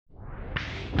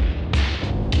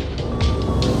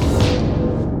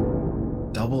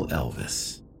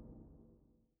Elvis.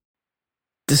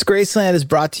 Disgraceland is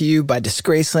brought to you by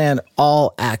Disgraceland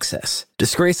All Access.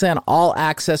 Disgraceland All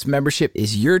Access membership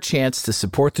is your chance to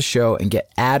support the show and get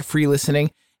ad-free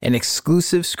listening, an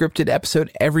exclusive scripted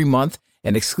episode every month,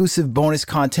 and exclusive bonus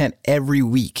content every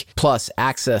week, plus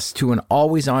access to an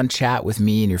always-on chat with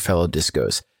me and your fellow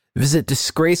discos. Visit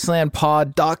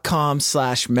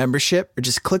disgracelandpod.com/membership or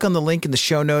just click on the link in the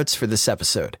show notes for this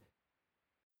episode.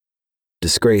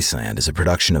 Disgraceland is a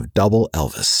production of Double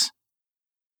Elvis.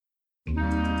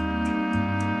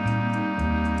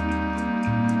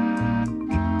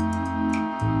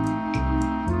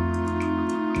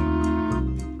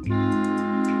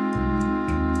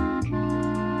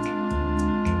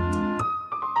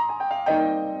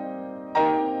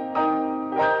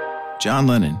 John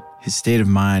Lennon, his state of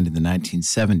mind in the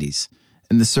 1970s,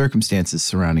 and the circumstances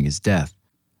surrounding his death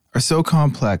are so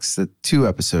complex that 2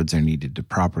 episodes are needed to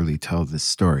properly tell this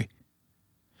story.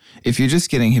 If you're just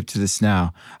getting hip to this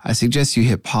now, I suggest you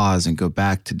hit pause and go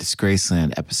back to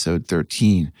Disgraceland episode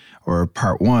 13, or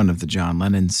part 1 of the John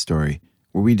Lennon story,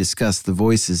 where we discuss the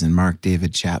voices in Mark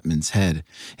David Chapman's head,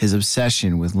 his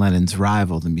obsession with Lennon's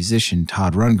rival, the musician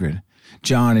Todd Rundgren,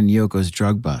 John and Yoko's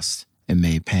drug bust, and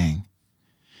May Pang.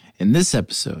 In this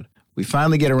episode, we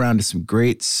finally get around to some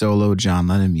great solo John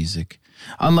Lennon music,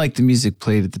 unlike the music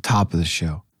played at the top of the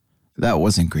show. That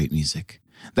wasn't great music.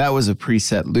 That was a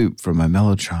preset loop from my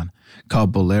Mellotron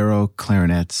called Bolero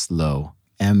Clarinets Low,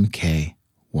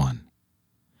 MK1.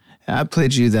 And I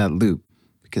played you that loop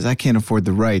because I can't afford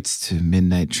the rights to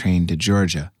Midnight Train to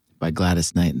Georgia by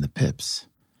Gladys Knight and the Pips.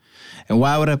 And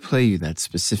why would I play you that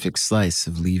specific slice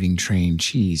of Leaving Train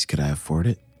cheese? Could I afford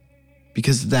it?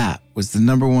 Because that was the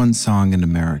 #1 song in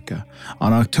America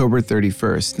on October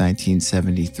 31st,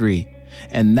 1973.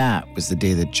 And that was the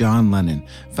day that John Lennon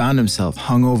found himself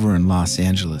hungover in Los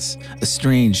Angeles,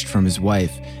 estranged from his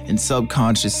wife, and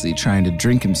subconsciously trying to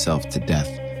drink himself to death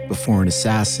before an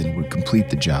assassin would complete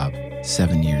the job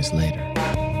 7 years later.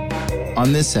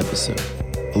 On this episode,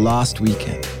 a lost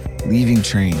weekend, leaving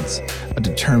trains, a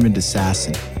determined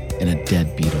assassin, and a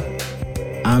dead Beatle.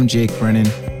 I'm Jake Brennan,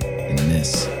 and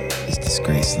this is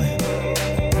Disgraceland.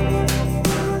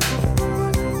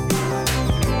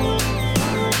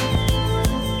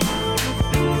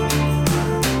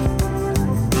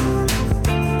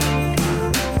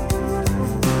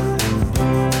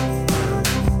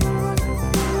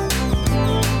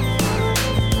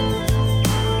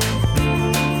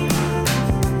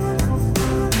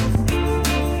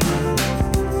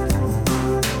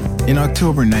 In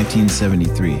October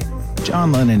 1973,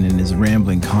 John Lennon and his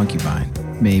rambling concubine,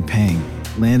 May Pang,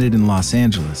 landed in Los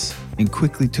Angeles and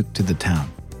quickly took to the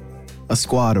town. A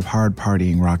squad of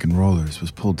hard-partying rock and rollers was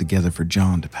pulled together for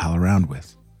John to pal around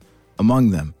with. Among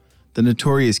them, the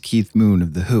notorious Keith Moon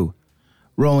of The Who,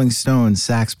 Rolling Stones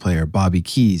sax player Bobby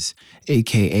Keys,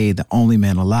 a.k.a. the only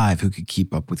man alive who could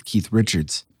keep up with Keith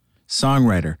Richards,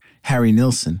 songwriter Harry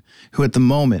Nilsson, who at the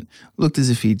moment looked as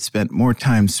if he'd spent more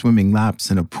time swimming laps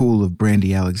in a pool of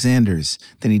Brandy Alexanders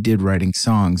than he did writing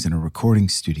songs in a recording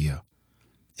studio.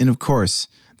 And of course,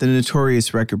 the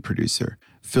notorious record producer,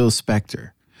 Phil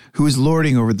Spector, who was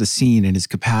lording over the scene in his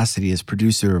capacity as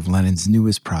producer of Lennon's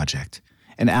newest project,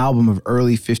 an album of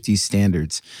early 50s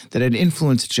standards that had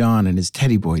influenced John in his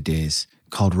Teddy Boy days,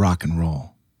 called Rock and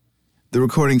Roll. The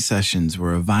recording sessions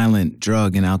were a violent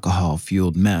drug and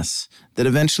alcohol-fueled mess that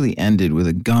eventually ended with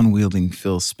a gun-wielding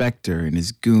Phil Spector and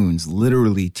his goons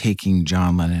literally taking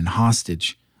John Lennon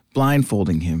hostage,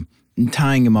 blindfolding him, and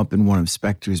tying him up in one of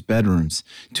Spector's bedrooms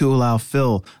to allow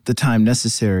Phil the time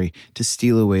necessary to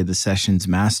steal away the session's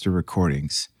master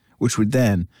recordings, which would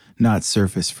then not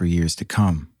surface for years to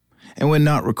come. And when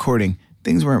not recording,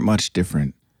 things weren't much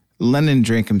different. Lennon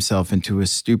drank himself into a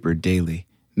stupor daily.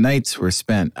 Nights were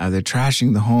spent either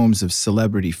trashing the homes of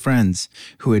celebrity friends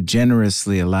who had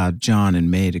generously allowed John and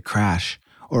May to crash,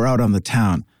 or out on the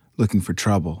town looking for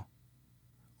trouble.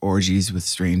 Orgies with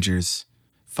strangers,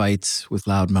 fights with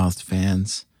loudmouthed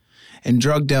fans, and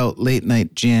drugged-out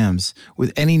late-night jams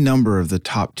with any number of the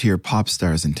top-tier pop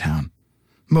stars in town.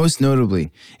 Most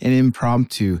notably, an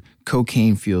impromptu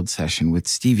cocaine-fueled session with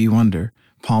Stevie Wonder,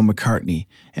 Paul McCartney,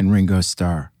 and Ringo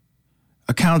Starr.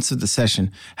 Accounts of the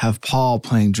session have Paul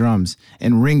playing drums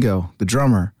and Ringo, the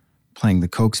drummer, playing the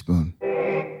Coke spoon.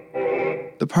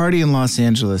 The party in Los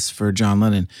Angeles for John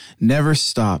Lennon never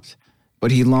stopped,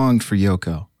 but he longed for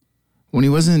Yoko. When he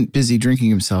wasn't busy drinking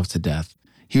himself to death,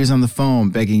 he was on the phone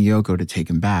begging Yoko to take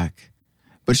him back.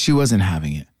 But she wasn't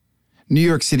having it. New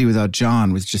York City without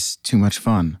John was just too much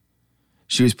fun.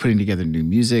 She was putting together new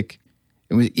music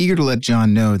and was eager to let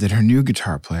John know that her new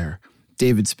guitar player,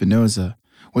 David Spinoza,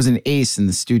 was an ace in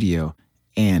the studio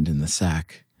and in the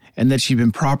sack, and that she'd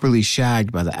been properly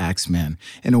shagged by the Axeman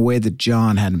in a way that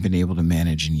John hadn't been able to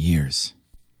manage in years.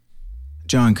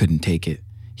 John couldn't take it.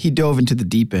 He dove into the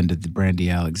deep end of the Brandy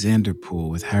Alexander pool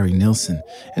with Harry Nilsson,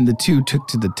 and the two took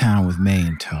to the town with May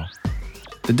in tow.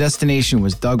 The destination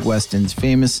was Doug Weston's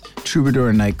famous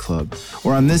Troubadour nightclub,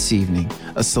 where on this evening,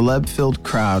 a celeb-filled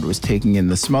crowd was taking in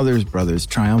the Smothers Brothers'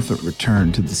 triumphant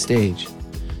return to the stage.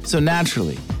 So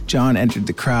naturally, John entered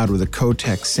the crowd with a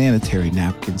Kotex sanitary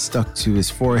napkin stuck to his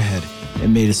forehead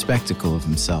and made a spectacle of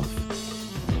himself.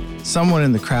 Someone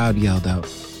in the crowd yelled out,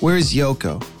 "Where's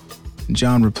Yoko?" And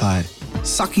John replied,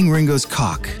 "Sucking Ringo's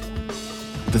cock."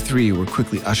 The three were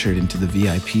quickly ushered into the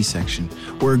VIP section,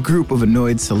 where a group of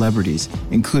annoyed celebrities,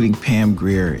 including Pam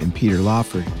Grier and Peter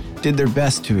Lawford, did their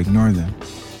best to ignore them.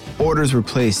 Orders were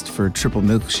placed for triple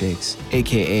milkshakes,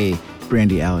 aka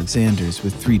Brandy Alexander's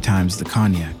with 3 times the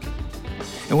cognac.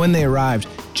 And when they arrived,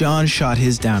 John shot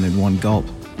his down in one gulp,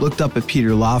 looked up at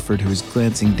Peter Lawford, who was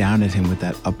glancing down at him with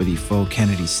that uppity faux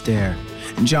Kennedy stare,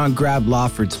 and John grabbed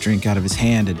Lawford's drink out of his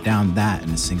hand and downed that in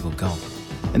a single gulp.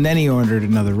 And then he ordered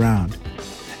another round.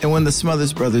 And when the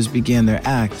Smothers Brothers began their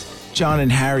act, John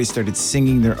and Harry started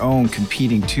singing their own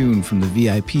competing tune from the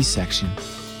VIP section,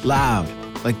 loud,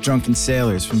 like drunken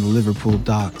sailors from the Liverpool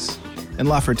docks. And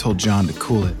Lawford told John to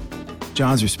cool it.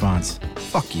 John's response,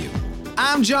 "Fuck you.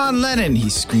 I'm John Lennon," he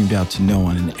screamed out to no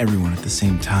one and everyone at the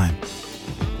same time.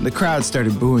 The crowd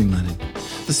started booing Lennon.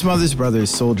 The Smothers Brothers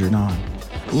soldiered on.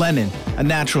 Lennon, a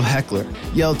natural heckler,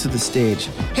 yelled to the stage,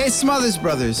 "Hey Smothers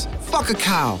Brothers, fuck a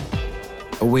cow."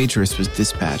 A waitress was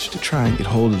dispatched to try and get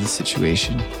hold of the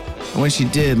situation. And when she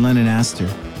did, Lennon asked her,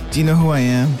 "Do you know who I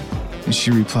am?" And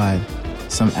she replied,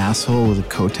 "Some asshole with a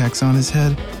Kotex on his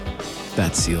head?"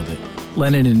 That sealed it.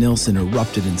 Lennon and Nilsson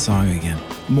erupted in song again.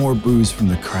 More boos from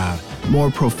the crowd,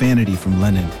 more profanity from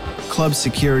Lennon. Club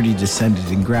security descended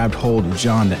and grabbed hold of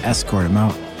John to escort him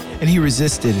out, and he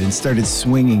resisted and started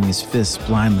swinging his fists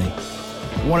blindly.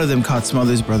 One of them caught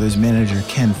Smothers Brothers manager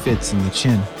Ken Fitz in the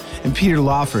chin, and Peter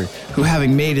Lawford, who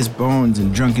having made his bones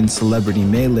in drunken celebrity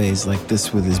melees like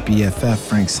this with his BFF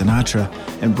Frank Sinatra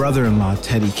and brother-in-law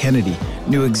Teddy Kennedy,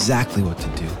 knew exactly what to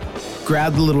do.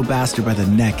 Grab the little bastard by the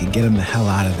neck and get him the hell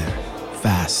out of there.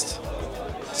 Fast.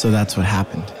 So that's what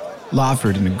happened.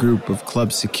 Lawford and a group of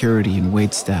club security and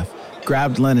waitstaff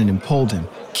grabbed Lennon and pulled him,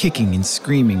 kicking and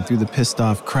screaming through the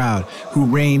pissed-off crowd, who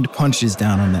rained punches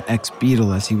down on the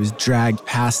ex-Beatle as he was dragged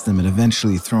past them and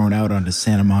eventually thrown out onto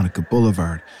Santa Monica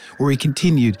Boulevard, where he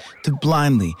continued to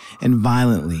blindly and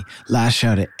violently lash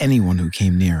out at anyone who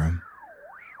came near him.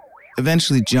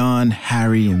 Eventually, John,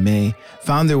 Harry, and May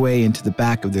found their way into the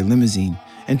back of their limousine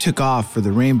and took off for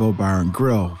the Rainbow Bar and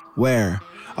Grill, where,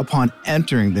 upon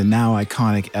entering the now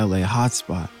iconic LA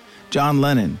hotspot, John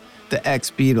Lennon, the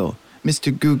ex-Beatle,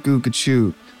 Mr. Goo Goo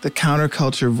Gachoo, the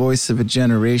counterculture voice of a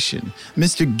generation,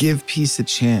 Mr. Give Peace a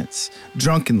Chance,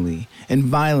 drunkenly and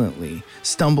violently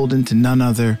stumbled into none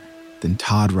other than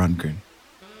Todd Rundgren.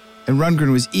 And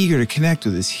Rundgren was eager to connect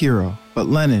with his hero, but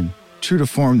Lennon, true to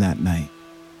form that night,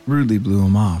 rudely blew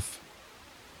him off.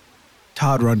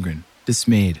 Todd Rundgren,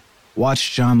 dismayed,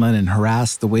 watched John Lennon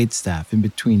harass the waitstaff in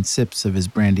between sips of his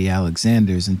Brandy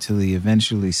Alexander's until he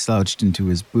eventually slouched into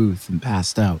his booth and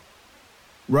passed out.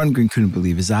 Rundgren couldn't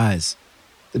believe his eyes.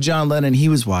 The John Lennon he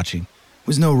was watching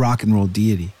was no rock and roll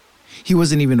deity. He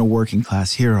wasn't even a working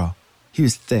class hero. He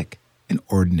was thick and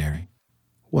ordinary.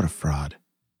 What a fraud.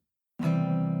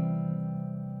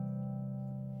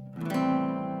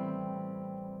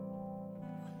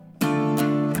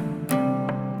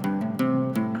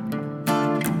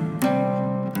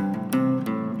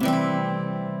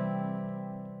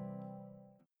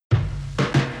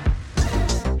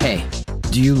 Hey,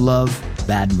 do you love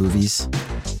bad movies?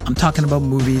 I'm talking about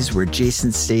movies where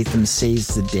Jason Statham saves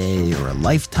the day, or a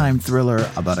Lifetime thriller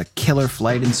about a killer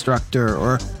flight instructor,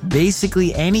 or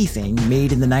basically anything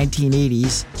made in the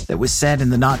 1980s that was set in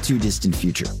the not-too-distant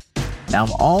future. Now,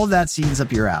 if all of that seems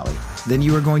up your alley, then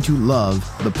you are going to love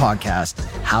the podcast,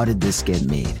 How Did This Get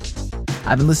Made?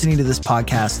 I've been listening to this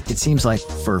podcast, it seems like,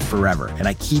 for forever, and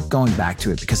I keep going back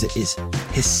to it because it is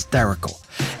hysterical.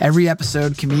 Every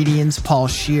episode, comedians Paul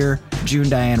Scheer, June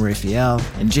Diane Raphael,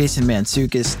 and Jason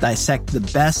Mantzoukas dissect the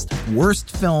best,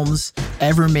 worst films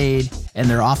ever made and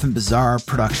their often bizarre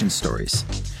production stories.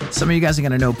 Some of you guys are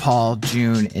going to know Paul,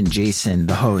 June, and Jason,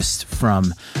 the host,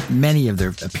 from many of their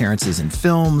appearances in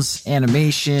films,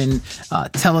 animation,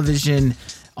 television,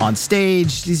 on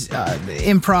stage, these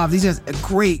improv, these guys are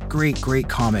great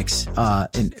comics.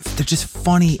 And they're just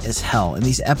funny as hell. And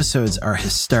these episodes are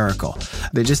hysterical.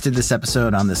 They just did this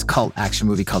episode on this cult action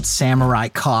movie called Samurai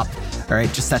Cop. All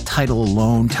right, just that title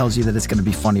alone tells you that it's going to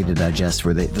be funny to digest,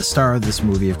 where the star of this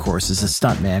movie, of course, is a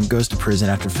stuntman, goes to prison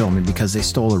after filming because they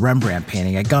stole a Rembrandt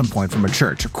painting at gunpoint from a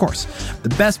church, of course. The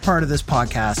best part of this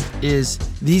podcast is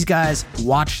these guys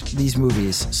watch these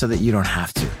movies so that you don't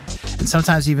have to. And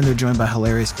sometimes even they're joined by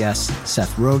hilarious guests,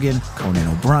 Seth Rogen, Conan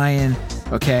O'Brien.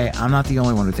 Okay, I'm not the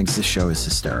only one who thinks this show is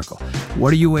hysterical.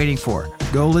 What are you waiting for?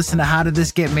 Go listen to How Did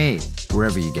This Get Made,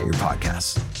 wherever you get your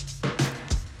podcasts.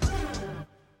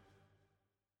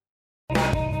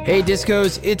 Hey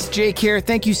Discos, it's Jake here.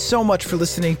 Thank you so much for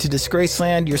listening to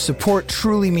Disgraceland. Your support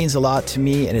truly means a lot to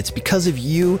me, and it's because of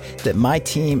you that my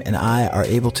team and I are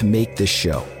able to make this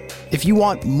show. If you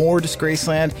want more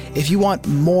Disgraceland, if you want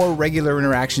more regular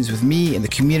interactions with me and the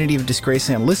community of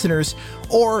Disgraceland listeners,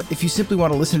 or if you simply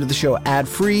want to listen to the show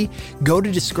ad-free, go to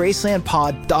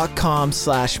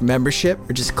disgracelandpod.com/membership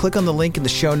or just click on the link in the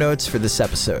show notes for this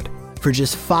episode. For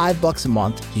just $5 a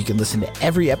month, you can listen to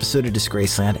every episode of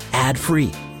Disgraceland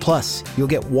ad-free. Plus, you'll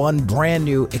get one brand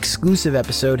new exclusive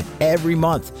episode every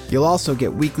month. You'll also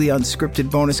get weekly unscripted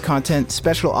bonus content,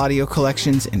 special audio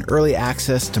collections, and early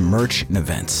access to merch and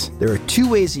events. There are 2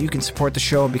 ways that you can support the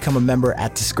show and become a member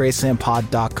at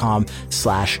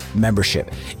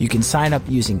disgracelandpod.com/membership. You can sign up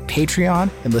using Patreon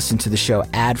and listen to the show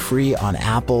ad-free on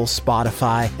Apple,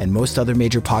 Spotify, and most other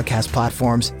major podcast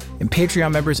platforms. And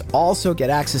Patreon members also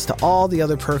get access to all the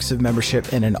other perks of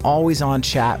membership and an always-on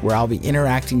chat where I'll be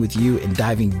interacting with you and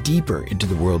diving deeper into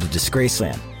the world of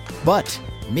Disgraceland. But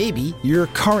maybe you're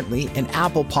currently an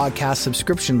Apple Podcast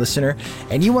subscription listener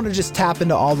and you want to just tap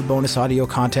into all the bonus audio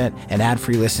content and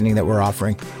ad-free listening that we're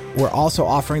offering. We're also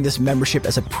offering this membership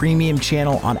as a premium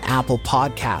channel on Apple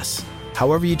Podcasts.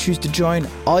 However you choose to join,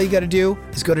 all you got to do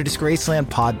is go to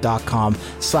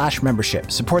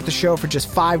disgracelandpod.com/membership. Support the show for just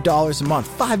 $5 a month,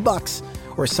 $5,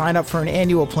 or sign up for an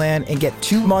annual plan and get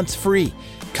 2 months free.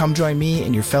 Come join me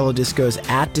and your fellow discos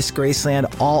at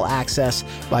Disgraceland All Access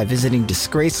by visiting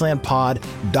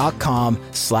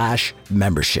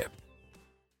disgracelandpod.com/membership.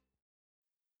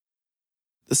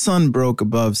 The sun broke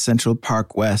above Central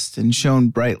Park West and shone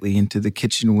brightly into the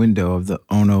kitchen window of the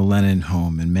Ono Lennon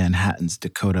home in Manhattan's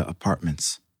Dakota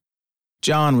Apartments.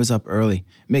 John was up early,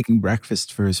 making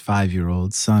breakfast for his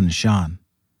 5-year-old son, Sean.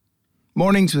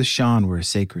 Mornings with Sean were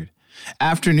sacred.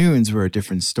 Afternoons were a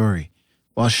different story.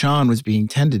 While Sean was being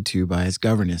tended to by his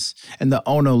governess, and the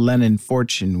Ono Lennon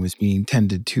fortune was being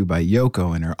tended to by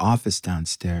Yoko in her office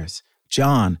downstairs,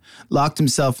 John locked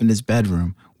himself in his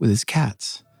bedroom with his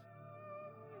cats.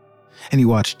 And he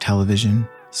watched television,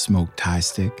 smoked Thai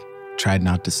stick, tried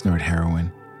not to snort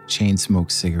heroin,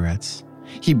 chain-smoked cigarettes.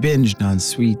 He binged on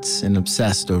sweets and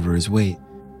obsessed over his weight.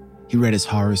 He read his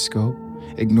horoscope,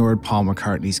 ignored Paul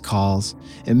McCartney's calls,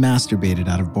 and masturbated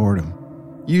out of boredom.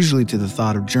 Usually to the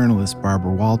thought of journalist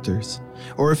Barbara Walters,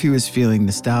 or if he was feeling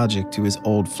nostalgic to his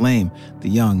old flame, the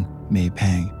young May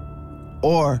Pang.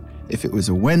 Or, if it was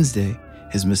a Wednesday,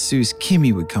 his masseuse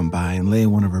Kimmy would come by and lay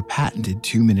one of her patented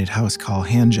 2-minute house call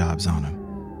handjobs on him.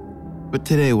 But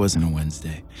today wasn't a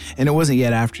Wednesday, and it wasn't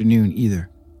yet afternoon either.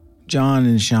 John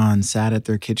and Sean sat at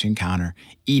their kitchen counter,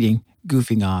 eating,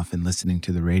 goofing off, and listening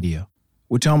to the radio,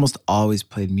 which almost always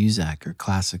played music or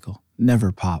classical,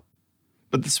 never pop.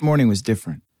 But this morning was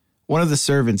different. One of the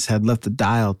servants had left the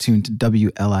dial tuned to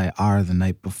WLIR the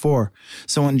night before,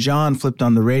 so when John flipped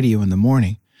on the radio in the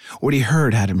morning, what he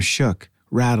heard had him shook,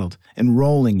 rattled, and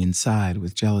rolling inside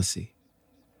with jealousy.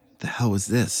 The hell was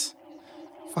this?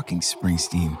 Fucking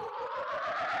Springsteen.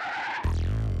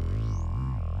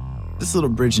 This little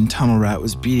bridge and tunnel rat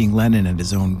was beating Lennon at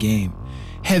his own game.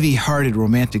 Heavy-hearted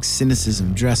romantic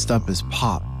cynicism dressed up as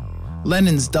pop.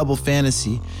 Lennon's Double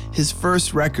Fantasy, his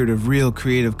first record of real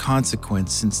creative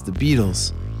consequence since the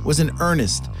Beatles, was an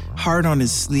earnest,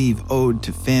 hard-on-his-sleeve ode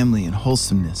to family and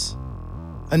wholesomeness.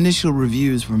 Initial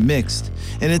reviews were mixed,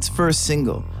 and its first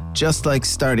single, Just Like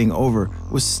Starting Over,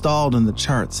 was stalled in the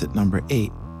charts at number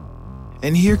 8.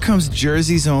 And here comes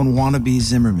Jersey's own wannabe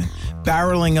Zimmerman,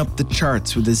 barreling up the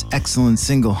charts with his excellent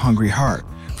single Hungry Heart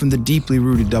from the deeply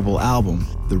rooted double album,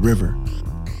 The River.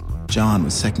 John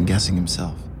was second-guessing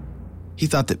himself. He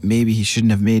thought that maybe he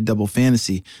shouldn't have made Double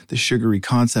Fantasy the sugary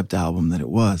concept album that it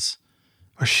was.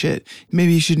 Or shit,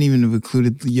 maybe he shouldn't even have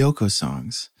included the Yoko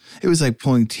songs. It was like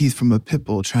pulling teeth from a pit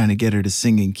bull trying to get her to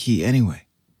sing in key anyway.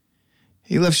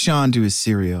 He left Sean to his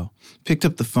cereal, picked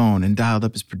up the phone, and dialed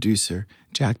up his producer,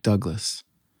 Jack Douglas.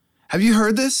 "Have you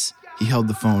heard this?" He held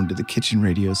the phone to the kitchen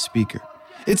radio speaker.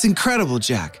 "It's incredible,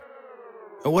 Jack."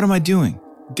 "What am I doing?"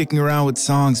 dicking around with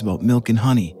songs about milk and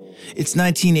honey. It's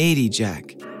 1980,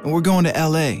 Jack, and we're going to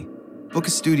LA. Book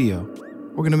a studio.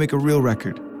 We're gonna make a real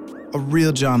record. A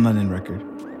real John Lennon record.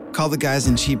 Call the guys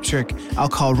in Cheap Trick. I'll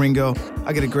call Ringo.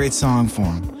 I got a great song for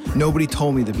him. Nobody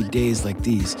told me there'd be days like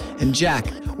these. And Jack,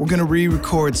 we're gonna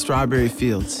re-record Strawberry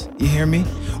Fields. You hear me?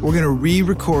 We're gonna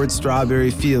re-record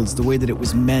Strawberry Fields the way that it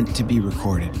was meant to be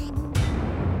recorded.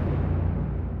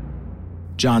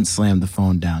 John slammed the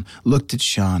phone down, looked at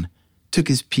Sean, took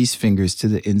his peace fingers to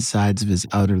the insides of his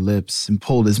outer lips and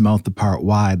pulled his mouth apart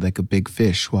wide like a big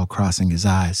fish while crossing his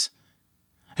eyes.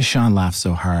 Sean laughed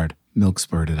so hard, milk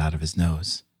spurted out of his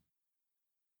nose.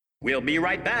 We'll be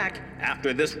right back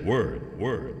after this word.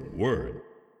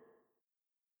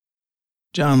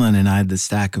 John Lennon eyed the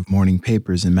stack of morning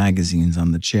papers and magazines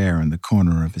on the chair in the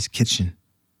corner of his kitchen.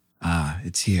 Ah,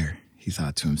 it's here, he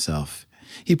thought to himself.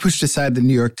 He pushed aside the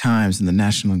New York Times and the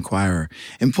National Enquirer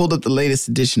and pulled up the latest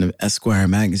edition of Esquire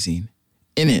magazine.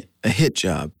 In it, a hit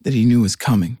job that he knew was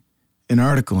coming. An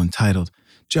article entitled,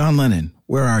 "John Lennon,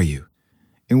 Where Are You?"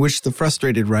 in which the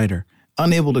frustrated writer,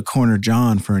 unable to corner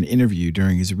John for an interview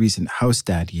during his recent house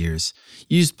dad years,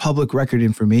 used public record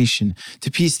information to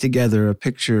piece together a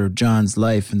picture of John's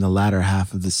life in the latter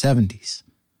half of the 70s.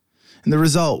 And the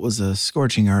result was a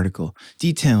scorching article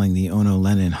detailing the Ono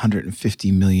Lennon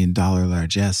 $150 million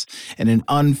largesse and an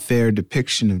unfair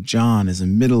depiction of John as a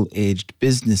middle-aged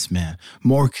businessman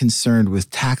more concerned with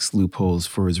tax loopholes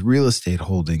for his real estate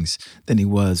holdings than he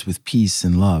was with peace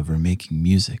and love or making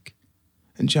music.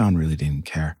 And John really didn't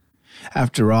care.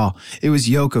 After all, it was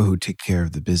Yoko who took care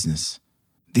of the business.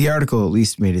 The article at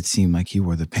least made it seem like he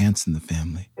wore the pants in the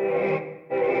family.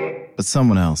 But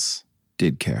someone else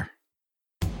did care.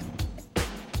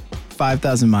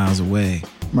 5,000 miles away,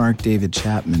 Mark David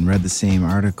Chapman read the same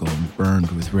article and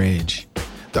burned with rage.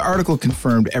 The article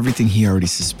confirmed everything he already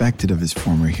suspected of his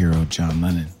former hero, John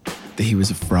Lennon, that he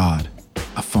was a fraud,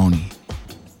 a phony.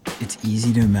 It's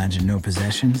easy to imagine no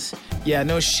possessions. Yeah,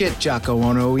 no shit, Jocko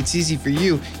Ono. It's easy for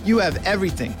you. You have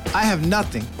everything. I have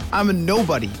nothing. I'm a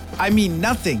nobody. I mean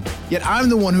nothing. Yet I'm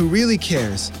the one who really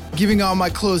cares, giving all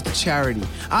my clothes to charity.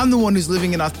 I'm the one who's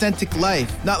living an authentic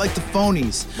life, not like the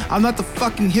phonies. I'm not the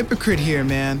fucking hypocrite here,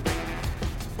 man.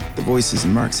 The voices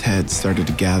in Mark's head started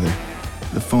to gather.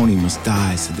 The phony must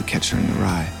die, said the catcher in the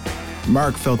rye.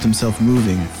 Mark felt himself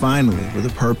moving, finally, with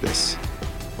a purpose.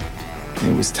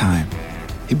 It was time.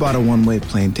 He bought a one-way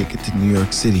plane ticket to New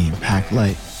York City and packed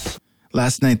light.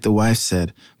 Last night, the wife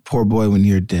said, "Poor boy, when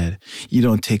you're dead, you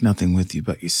don't take nothing with you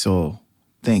but your soul.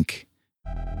 Think.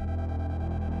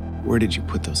 Where did you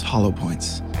put those hollow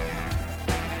points?"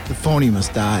 The phony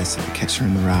must die, said the catcher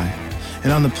in the rye.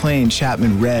 And on the plane,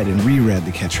 Chapman read and reread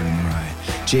The Catcher in the Rye,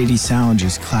 J.D.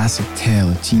 Salinger's classic tale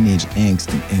of teenage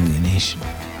angst and alienation.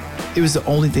 It was the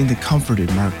only thing that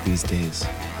comforted Mark these days.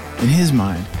 In his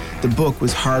mind, the book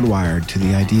was hardwired to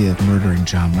the idea of murdering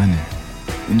John Lennon.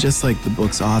 And just like the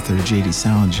book's author, J.D.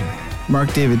 Salinger,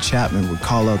 Mark David Chapman would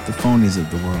call out the phonies of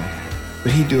the world.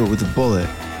 But he'd do it with a bullet,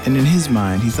 and in his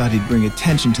mind, he thought he'd bring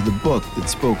attention to the book that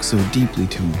spoke so deeply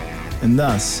to him, and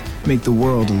thus make the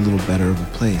world a little better of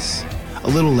a place, a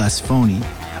little less phony,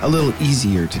 a little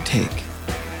easier to take.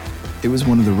 It was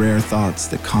one of the rare thoughts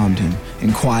that calmed him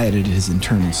and quieted his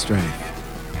internal strife.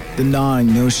 The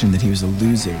gnawing notion that he was a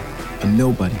loser, a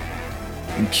nobody.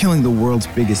 And killing the world's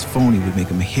biggest phony would make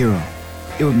him a hero.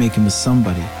 It would make him a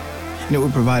somebody. And it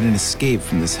would provide an escape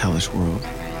from this hellish world.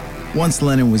 Once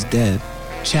Lennon was dead,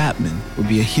 Chapman would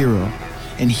be a hero.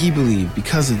 And he believed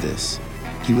because of this,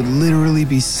 he would literally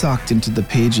be sucked into the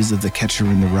pages of The Catcher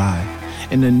in the Rye.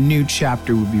 And a new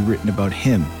chapter would be written about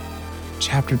him.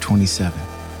 Chapter 27.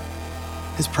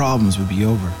 His problems would be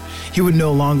over. He would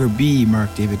no longer be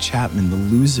Mark David Chapman, the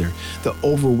loser, the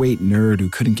overweight nerd who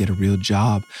couldn't get a real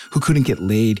job, who couldn't get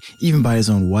laid even by his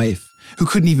own wife, who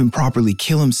couldn't even properly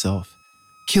kill himself.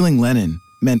 Killing Lennon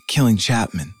meant killing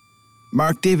Chapman.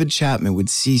 Mark David Chapman would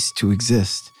cease to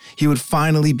exist. He would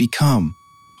finally become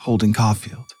Holden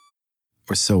Caulfield.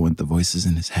 Or so went the voices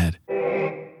in his head.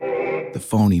 The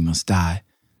phony must die,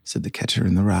 said the catcher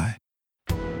in the rye.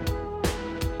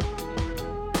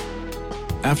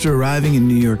 After arriving in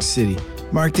New York City,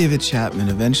 Mark David Chapman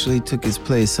eventually took his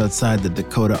place outside the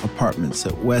Dakota Apartments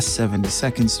at West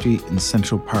 72nd Street and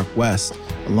Central Park West,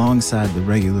 alongside the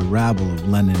regular rabble of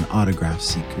Lennon autograph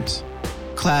seekers.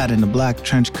 Clad in a black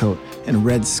trench coat and a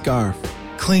red scarf,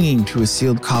 clinging to a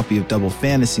sealed copy of Double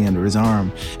Fantasy under his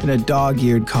arm and a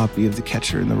dog-eared copy of The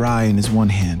Catcher in the Rye in his one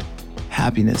hand,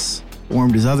 happiness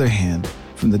warmed his other hand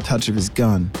from the touch of his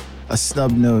gun, a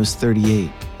snub-nosed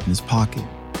 .38 in his pocket.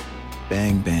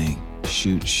 Bang, bang,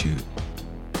 shoot, shoot.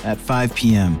 At 5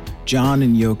 p.m., John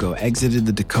and Yoko exited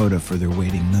the Dakota for their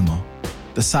waiting limo.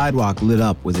 The sidewalk lit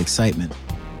up with excitement.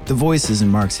 The voices in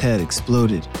Mark's head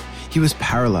exploded. He was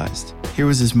paralyzed. Here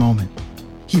was his moment.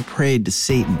 He prayed to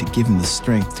Satan to give him the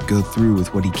strength to go through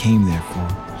with what he came there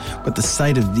for. But the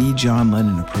sight of the John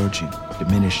Lennon approaching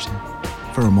diminished him,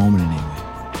 for a moment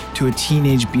anyway. To a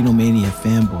teenage Beatlemania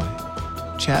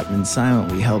fanboy, Chapman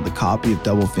silently held the copy of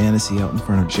Double Fantasy out in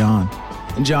front of John,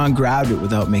 and John grabbed it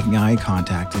without making eye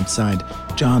contact and signed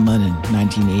John Lennon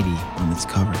 1980 on its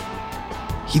cover.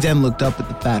 He then looked up at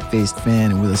the fat-faced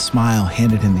fan and with a smile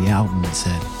handed him the album and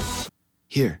said,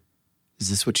 "Here, is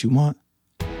this what you want?"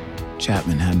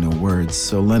 Chapman had no words,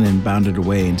 so Lennon bounded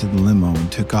away into the limo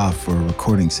and took off for a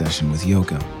recording session with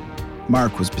Yoko.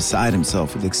 Mark was beside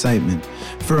himself with excitement.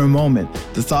 For a moment,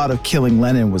 the thought of killing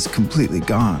Lennon was completely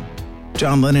gone.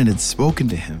 John Lennon had spoken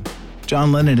to him.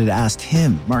 John Lennon had asked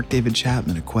him, Mark David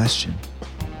Chapman, a question.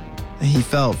 And he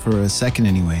felt, for a second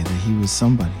anyway, that he was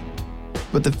somebody.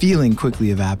 But the feeling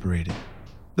quickly evaporated.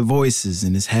 The voices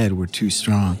in his head were too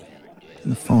strong.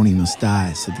 And the phony must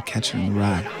die, said the catcher in the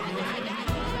rye.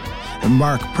 And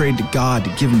Mark prayed to God to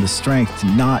give him the strength to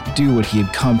not do what he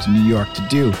had come to New York to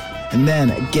do. And then,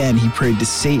 again, he prayed to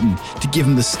Satan to give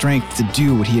him the strength to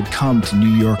do what he had come to New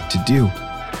York to do.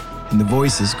 And the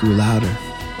voices grew louder.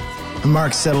 And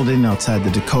Mark settled in outside the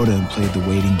Dakota and played the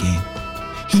waiting game.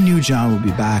 He knew John would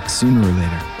be back sooner or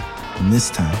later. And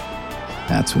this time,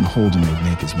 that's when Holden would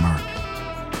make his mark.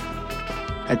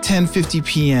 At 10:50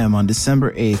 p.m. on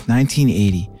December 8th,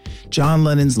 1980, John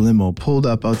Lennon's limo pulled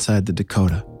up outside the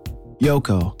Dakota.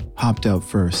 Yoko hopped out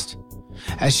first.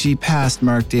 As she passed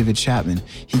Mark David Chapman,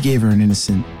 he gave her an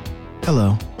innocent,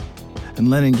 "Hello." And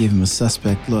Lennon gave him a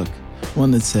suspect look,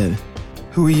 one that said,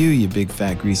 "Who are you, you big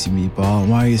fat greasy meatball, and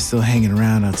why are you still hanging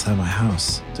around outside my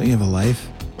house? Don't you have a life?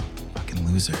 Fucking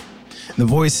loser." And the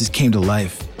voices came to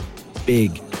life,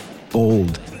 big,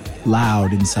 bold,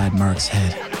 loud inside Mark's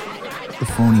head. "The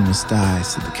phony must die,"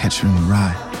 said the catcher in the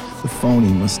rye. "The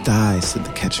phony must die," said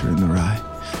the catcher in the rye.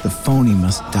 "The phony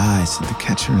must die," said the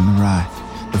catcher in the rye.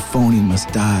 "The phony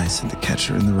must die," said the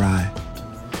catcher in the rye.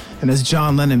 And as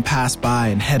John Lennon passed by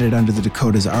and headed under the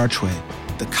Dakota's archway,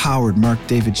 the coward Mark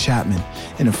David Chapman,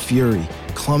 in a fury,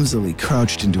 clumsily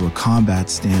crouched into a combat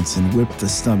stance and whipped the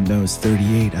snub-nosed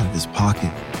 .38 out of his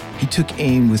pocket. He took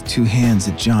aim with two hands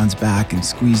at John's back and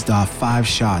squeezed off 5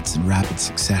 shots in rapid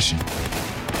succession.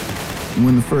 And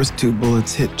when the first 2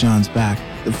 bullets hit John's back,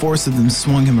 the force of them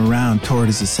swung him around toward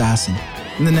his assassin,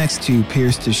 and the next 2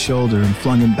 pierced his shoulder and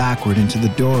flung him backward into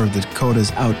the door of the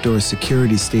Dakota's outdoor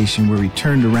security station, where he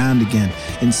turned around again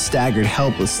and staggered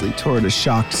helplessly toward a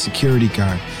shocked security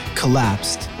guard,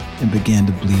 collapsed, and began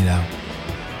to bleed out.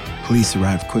 Police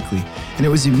arrived quickly, and it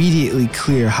was immediately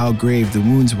clear how grave the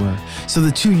wounds were, so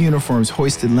the 2 uniforms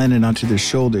hoisted Lennon onto their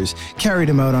shoulders, carried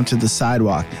him out onto the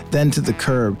sidewalk, then to the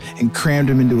curb, and crammed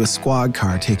him into a squad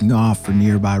car taking off for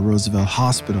nearby Roosevelt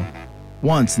Hospital.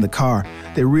 Once in the car,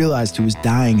 they realized he was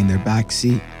dying in their back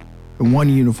seat, and one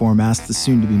uniform asked the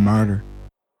soon-to-be martyr,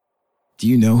 "Do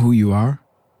you know who you are?"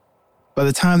 By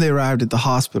the time they arrived at the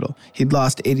hospital, he'd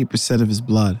lost 80% of his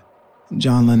blood, and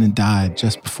John Lennon died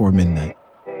just before midnight.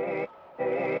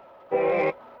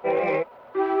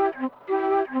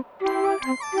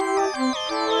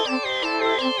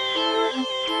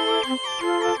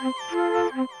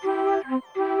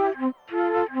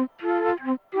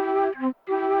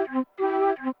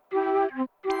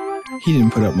 He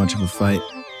didn't put up much of a fight.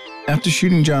 After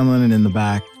shooting John Lennon in the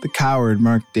back, the coward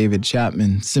Mark David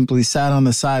Chapman simply sat on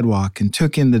the sidewalk and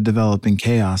took in the developing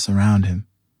chaos around him.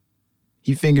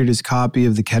 He fingered his copy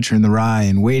of The Catcher in the Rye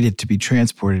and waited to be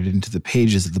transported into the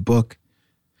pages of the book.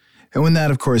 And when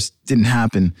that, of course, didn't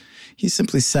happen, he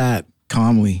simply sat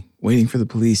calmly, waiting for the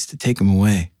police to take him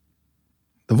away.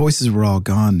 The voices were all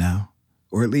gone now,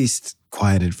 or at least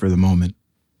quieted for the moment.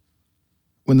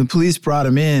 When the police brought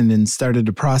him in and started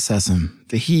to process him,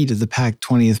 the heat of the packed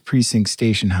 20th Precinct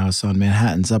station house on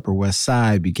Manhattan's Upper West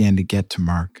Side began to get to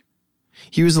Mark.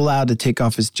 He was allowed to take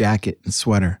off his jacket and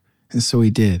sweater, and so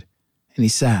he did, and he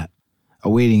sat,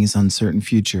 awaiting his uncertain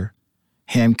future,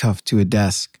 handcuffed to a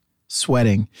desk,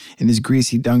 sweating in his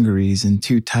greasy dungarees and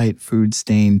too tight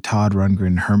food-stained Todd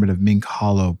Rundgren Hermit of Mink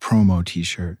Hollow promo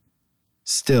t-shirt.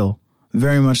 Still,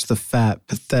 very much the fat,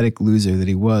 pathetic loser that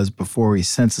he was before he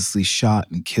senselessly shot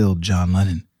and killed John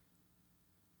Lennon.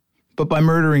 But by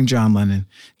murdering John Lennon,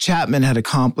 Chapman had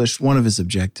accomplished one of his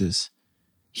objectives.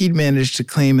 He'd managed to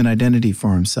claim an identity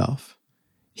for himself.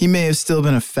 He may have still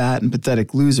been a fat and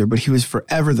pathetic loser, but he was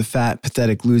forever the fat,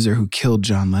 pathetic loser who killed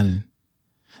John Lennon.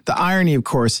 The irony, of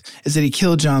course, is that he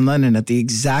killed John Lennon at the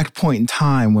exact point in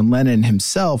time when Lennon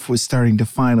himself was starting to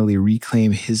finally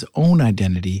reclaim his own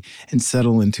identity and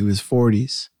settle into his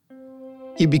 40s.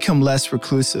 He'd become less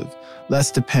reclusive,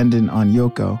 less dependent on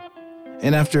Yoko,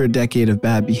 and after a decade of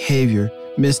bad behavior,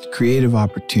 missed creative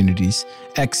opportunities,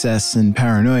 excess, and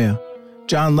paranoia,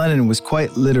 John Lennon was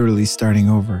quite literally starting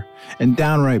over and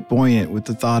downright buoyant with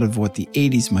the thought of what the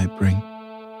 80s might bring.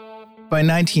 By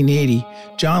 1980,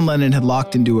 John Lennon had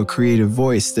locked into a creative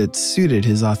voice that suited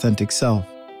his authentic self.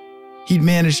 He'd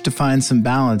managed to find some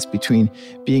balance between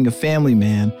being a family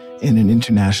man and an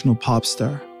international pop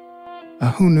star.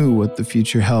 Who knew what the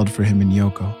future held for him and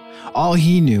Yoko? All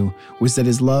he knew was that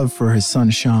his love for his son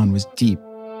Sean was deep,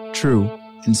 true,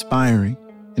 inspiring,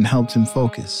 and helped him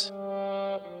focus.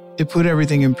 It put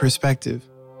everything in perspective.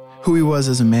 Who he was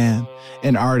as a man,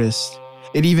 an artist.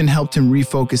 It even helped him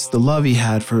refocus the love he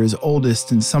had for his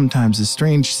oldest and sometimes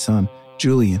estranged son,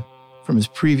 Julian, from his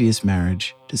previous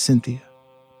marriage to Cynthia.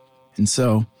 And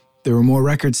so, there were more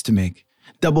records to make.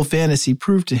 Double Fantasy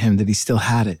proved to him that he still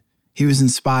had it. He was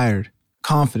inspired,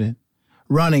 confident.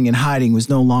 Running and hiding was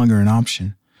no longer an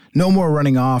option. No more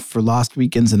running off for lost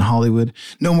weekends in Hollywood.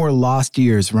 No more lost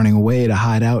years running away to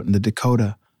hide out in the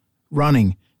Dakota.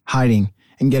 Running, hiding,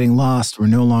 and getting lost were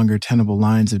no longer tenable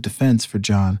lines of defense for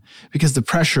John because the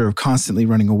pressure of constantly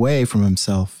running away from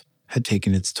himself had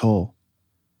taken its toll.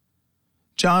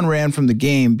 John ran from the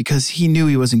game because he knew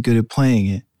he wasn't good at playing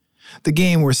it. The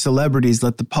game where celebrities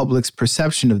let the public's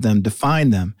perception of them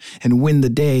define them and win the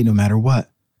day no matter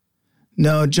what.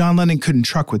 No, John Lennon couldn't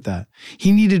truck with that.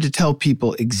 He needed to tell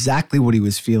people exactly what he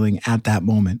was feeling at that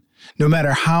moment, no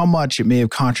matter how much it may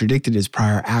have contradicted his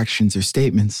prior actions or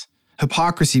statements.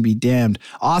 Hypocrisy be damned,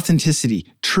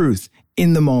 authenticity, truth,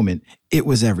 in the moment, it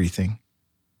was everything.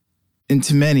 And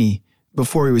to many,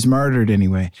 before he was murdered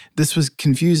anyway, this was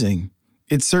confusing.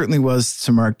 It certainly was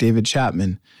to Mark David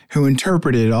Chapman, who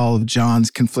interpreted all of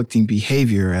John's conflicting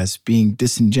behavior as being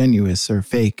disingenuous or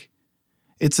fake.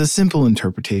 It's a simple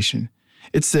interpretation.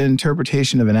 It's the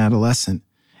interpretation of an adolescent,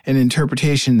 an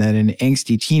interpretation that an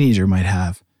angsty teenager might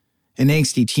have. An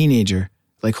angsty teenager,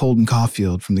 like Holden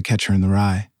Caulfield from The Catcher in the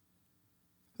Rye.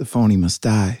 The phony must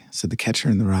die, said the Catcher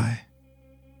in the Rye.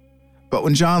 But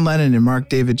when John Lennon and Mark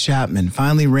David Chapman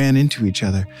finally ran into each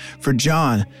other, for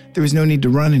John, there was no need to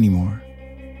run anymore.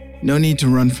 No need to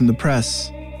run from the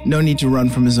press. No need to run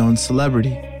from his own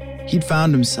celebrity. He'd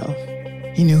found himself.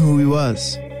 He knew who he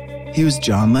was. He was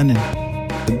John Lennon,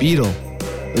 the Beatle,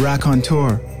 the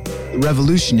raconteur, the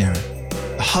revolutionary,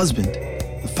 the husband,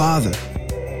 the father,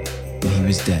 and he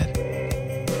was dead.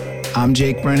 I'm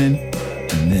Jake Brennan,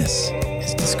 and this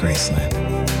is Disgraceland.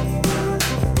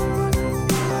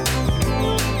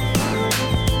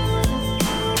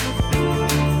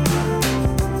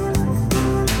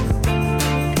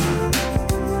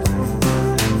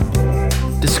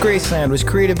 Disgraceland was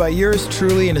created by yours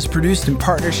truly and is produced in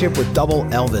partnership with Double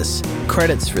Elvis.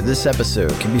 Credits for this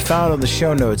episode can be found on the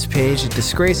show notes page at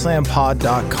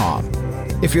disgracelandpod.com.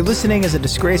 If you're listening as a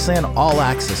Disgraceland All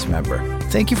Access member,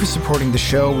 thank you for supporting the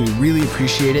show. We really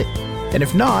appreciate it. And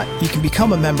if not, you can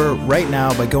become a member right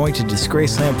now by going to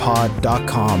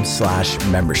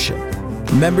disgracelandpod.com/membership.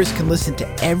 Members can listen to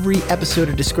every episode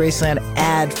of Disgraceland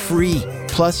ad-free.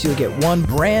 Plus, you'll get one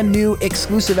brand new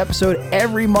exclusive episode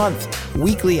every month.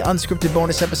 Weekly unscripted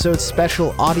bonus episodes,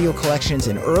 special audio collections,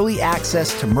 and early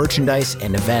access to merchandise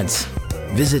and events.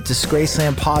 Visit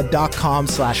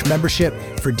disgracelandpod.com/membership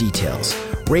for details.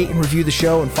 Rate and review the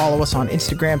show and follow us on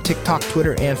Instagram, TikTok,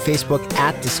 Twitter, and Facebook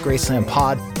at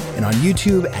DisgracelandPod and on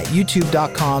YouTube at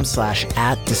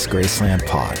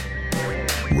youtube.com/@DisgracelandPod.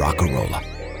 Rock-a-rolla.